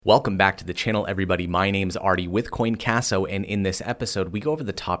Welcome back to the channel, everybody. My name's Artie with CoinCasso, and in this episode, we go over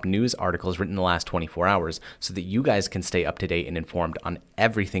the top news articles written in the last 24 hours so that you guys can stay up to date and informed on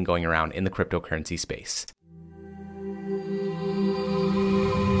everything going around in the cryptocurrency space.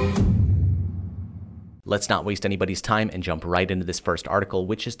 Let's not waste anybody's time and jump right into this first article,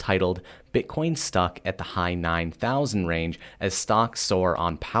 which is titled, Bitcoin Stuck at the High 9,000 Range as Stocks Soar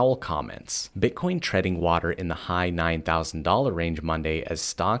on Powell Comments. Bitcoin treading water in the high $9,000 range Monday as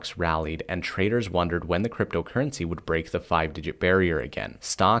stocks rallied and traders wondered when the cryptocurrency would break the 5-digit barrier again.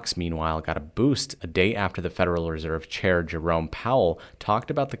 Stocks, meanwhile, got a boost a day after the Federal Reserve Chair Jerome Powell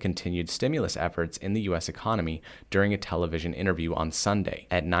talked about the continued stimulus efforts in the U.S. economy during a television interview on Sunday.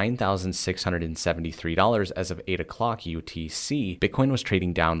 At $9,673 as of 8 o'clock UTC, Bitcoin was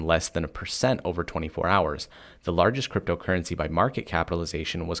trading down less than 1% over 24 hours. The largest cryptocurrency by market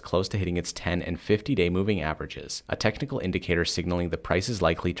capitalization was close to hitting its 10 and 50-day moving averages, a technical indicator signaling the price is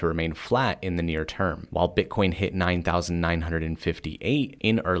likely to remain flat in the near term. While Bitcoin hit 9,958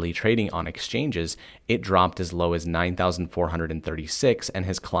 in early trading on exchanges, it dropped as low as 9,436 and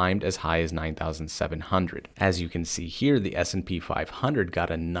has climbed as high as 9,700. As you can see here, the S&P 500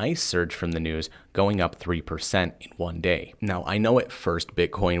 got a nice surge from the news, going up 3% in one day. Now, I know at first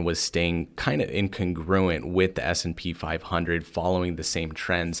Bitcoin was staying kind of incongruent with the S&P 500 following the same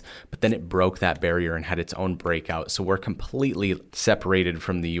trends, but then it broke that barrier and had its own breakout. So we're completely separated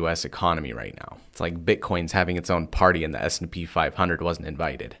from the US economy right now. It's like Bitcoin's having its own party and the S&P 500 wasn't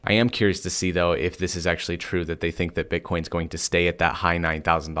invited. I am curious to see though if this is actually true, that they think that Bitcoin's going to stay at that high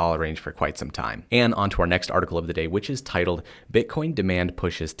 $9,000 range for quite some time. And on to our next article of the day, which is titled, Bitcoin Demand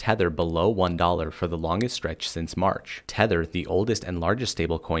Pushes Tether Below $1 for the Longest Stretch Since March. Tether, the oldest and largest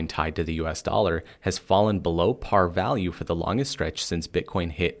stablecoin tied to the US dollar, has fallen below par value for the longest stretch since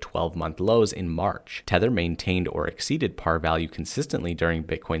Bitcoin hit 12-month lows in March. Tether maintained or exceeded par value consistently during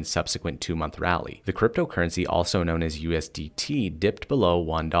Bitcoin's subsequent 2-month rally. The cryptocurrency, also known as USDT, dipped below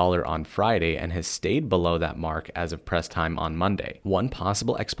 $1 on Friday and has stayed below that mark as of press time on Monday. One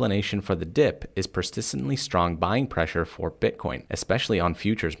possible explanation for the dip is persistently strong buying pressure for Bitcoin, especially on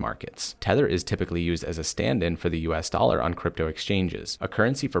futures markets. Tether is typically used as a stand-in for the US dollar on crypto exchanges, a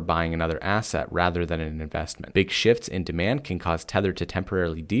currency for buying another asset rather than an investment. Big shifts in demand can cause Tether to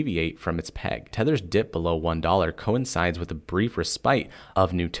temporarily deviate from its peg. Tether's dip below $1 coincides with a brief respite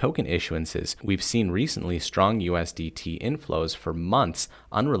of new token issuances. We've seen recently strong USDT inflows for months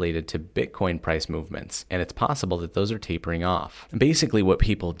unrelated to Bitcoin price movements, and it's possible that those are tapering off. Basically, what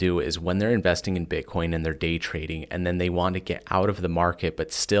people do is when they're investing in Bitcoin and they're day trading and then they want to get out of the market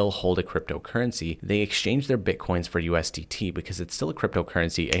but still hold a cryptocurrency, they exchange their Bitcoins for USDT because it's still a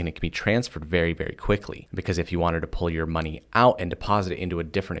cryptocurrency and it can be transferred very, very quickly. Because if you wanted to pull your money out and deposit it into a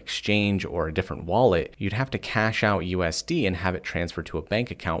different exchange or a different wallet, you'd have to cash out USD and have it transferred to a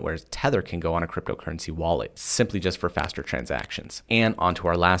bank account, whereas Tether can go on a cryptocurrency wallet, simply just for faster transactions. And on to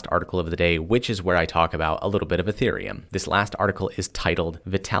our last article of the day, which is where I talk about a little bit of Ethereum. This last article is titled,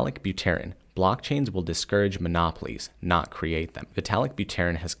 Vitalik Buterin, Blockchains will discourage monopolies, not create them. Vitalik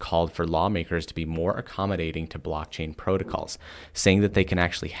Buterin has called for lawmakers to be more accommodating to blockchain protocols, saying that they can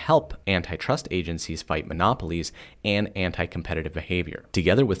actually help antitrust agencies fight monopolies and anti-competitive behavior.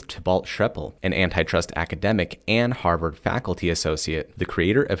 Together with Tybalt Schreppel, an antitrust academic and Harvard faculty associate, the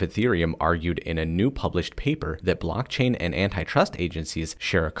creator of Ethereum argued in a new published paper that blockchain and antitrust agencies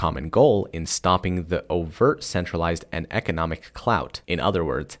share a common goal in stopping the overt centralized and economic clout. In other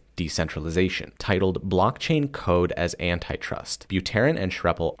words, decentralization, titled Blockchain Code as Antitrust. Buterin and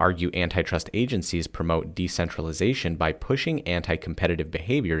Schreppel argue antitrust agencies promote decentralization by pushing anti-competitive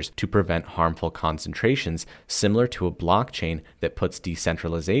behaviors to prevent harmful concentrations, similar to a blockchain that puts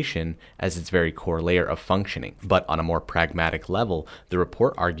decentralization as its very core layer of functioning. But on a more pragmatic level, the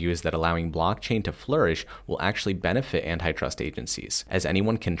report argues that allowing blockchain to flourish will actually benefit antitrust agencies, as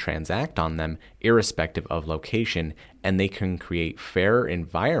anyone can transact on them irrespective of location, and they can create fairer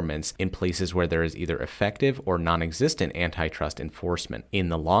environments in places where there is either effective or non-existent antitrust enforcement. In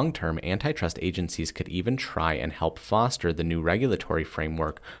the long term, antitrust agencies could even try and help foster the new regulatory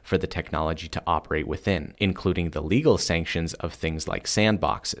framework for the technology to operate within, including the legal sanctions of things like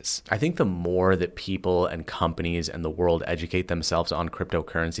sandboxes. I think the more that people and companies and the world educate themselves on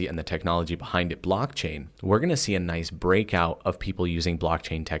cryptocurrency and the technology behind it, blockchain, we're going to see a nice breakout of people using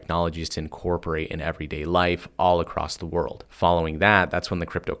blockchain technologies to incorporate in everyday life all across the world. Following that, that's when the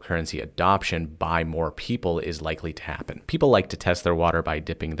cryptocurrency adoption by more people is likely to happen. People like to test their water by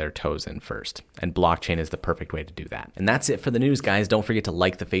dipping their toes in first, and blockchain is the perfect way to do that. And that's it for the news, guys. Don't forget to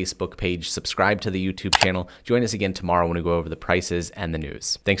like the Facebook page, subscribe to the YouTube channel. Join us again tomorrow when we go over the prices and the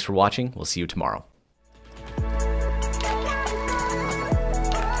news. Thanks for watching. We'll see you tomorrow.